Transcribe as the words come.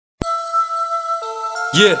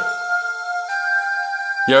Yeah.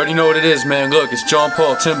 You already know what it is, man. Look, it's John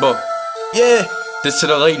Paul, Timbo. Yeah. This to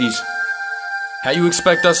the ladies. How you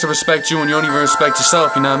expect us to respect you when you don't even respect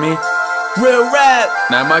yourself, you know what I mean? Real rap.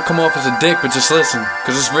 Now, it might come off as a dick, but just listen,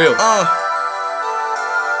 cause it's real.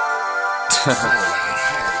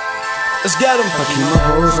 Let's get 'em. I keep my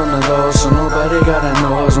hoes on the low, so nobody gotta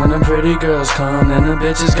know us. When the pretty girls come, then the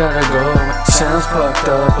bitches gotta go. Sounds fucked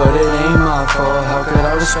up, but it ain't my fault. How could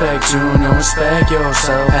I respect you and you don't respect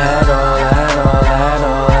yourself? At all, at all, at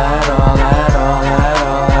all, at all, at all, at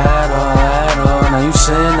all, at all, at all. Now you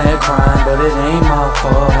sitting there crying, but it ain't my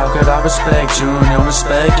fault. How could I respect you and you don't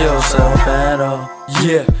respect yourself at all?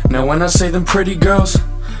 Yeah, now when I say them pretty girls,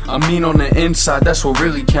 I mean on the inside, that's what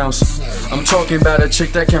really counts. I'm talking about a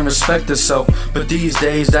chick that can respect herself, but these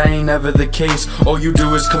days that ain't never the case. All you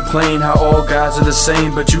do is complain how all guys are the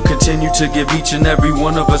same, but you continue to give each and every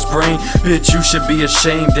one of us brain. Bitch, you should be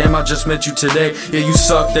ashamed. Damn, I just met you today. Yeah, you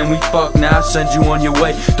suck, then we fuck. Now I send you on your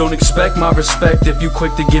way. Don't expect my respect if you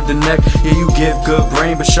quick to give the neck. Yeah, you give good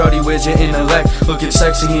brain, but shawty, where's your intellect? Looking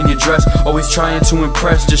sexy in your dress, always trying to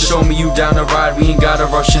impress. Just show me you down the ride, we ain't gotta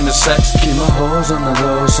rush into sex. Keep my hoes on the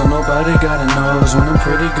low, so nobody gotta know us. When the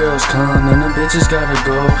pretty girls come, then the bitches gotta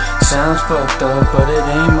go. Sounds fucked up, but it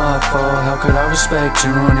ain't my fault. How could I respect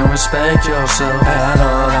you and you don't respect yourself? At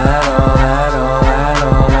all, at all, at all, at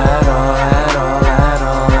all, at all, at all, at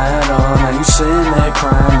all, at all. Now you sitting there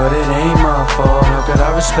crying, but it ain't my fault. How could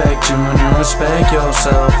I respect you and you don't respect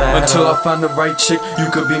yourself? Until I find the right chick, you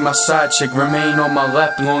could be my side chick. Remain on my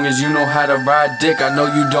left long as you know how to ride dick. I know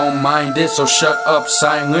you don't mind it, so shut up,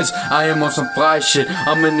 silence. I am on some fly shit,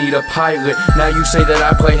 I'ma need a pilot. Now you say that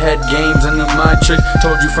I play head games and the mind trick.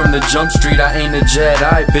 Told you from the jump street I ain't a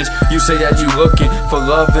Jedi, bitch. You say that you looking for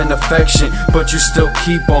love and affection, but you still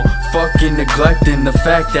keep on fucking neglecting the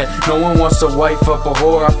fact that no one wants to wife up a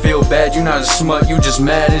whore. I feel bad, you not a smut, you just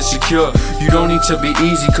mad insecure. You don't need to be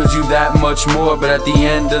easy cause you that much more, but at the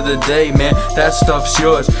end of the day, man, that stuff's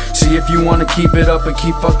yours. See, if you wanna keep it up and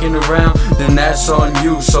keep fucking around, then that's on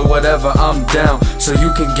you. So whatever, I'm down, so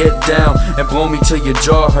you can get down and blow me till your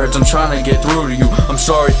jaw hurts. I'm trying to get through to you, I'm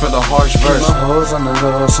sorry for the harsh verse. Keep my hoes on the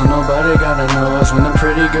low, so nobody gotta know us. When the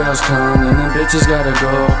pretty girls come, then the bitches gotta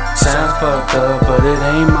go. Sounds fucked up, but it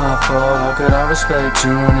ain't my fault. How could I respect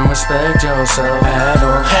you and you respect yourself? At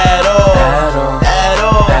all, At all. at all, At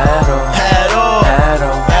all. at all, At all. at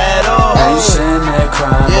all. At all. Now you sitting there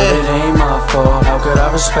crying, but it ain't my fault. How could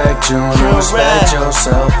I respect you and you Real respect rap.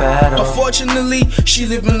 yourself at all? Unfortunately, she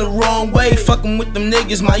living the wrong way. Fucking with them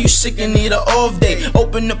niggas, man, you sick and need an off day.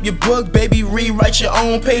 Open up your book, baby, rewrite your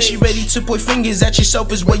own page. She ready to point fingers at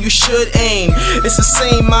yourself is where you should aim. It's the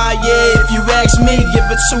same, yeah, if you ask me, give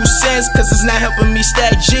it 2 cents, cause it's not helping me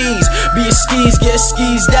stack G's. Be a skis, get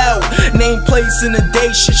skeezed out. Name plates in the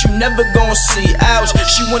day, shit you never gon' see. Ouch,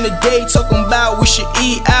 she want a date, talking about we should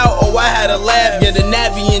eat out. Oh, I had a laugh, get a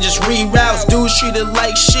navy and just reroutes. Dudes treat it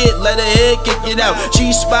like shit, let her head kick it out.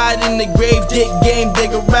 G-spot in the grave, dick game,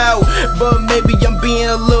 dig her out. But maybe I'm being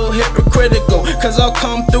a little hypocritical, cause I'll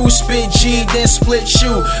come through, spit G, then split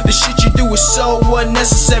you. The shit you do is so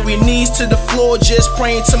unnecessary. Knees to the floor, just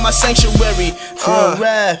praying to my sanctuary.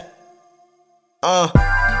 Rap.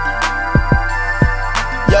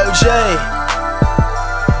 Yo, Jay.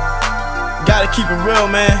 Gotta keep it real,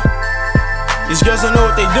 man. These girls don't know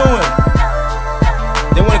what they doing.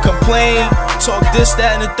 They wanna complain, talk this,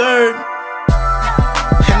 that, and the third,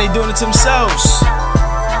 and they doing it to themselves.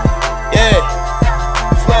 Yeah.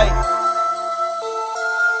 Flight.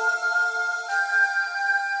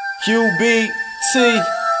 QBT.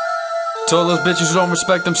 To all those bitches who don't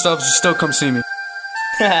respect themselves, just still come see me.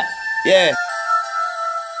 Yeah.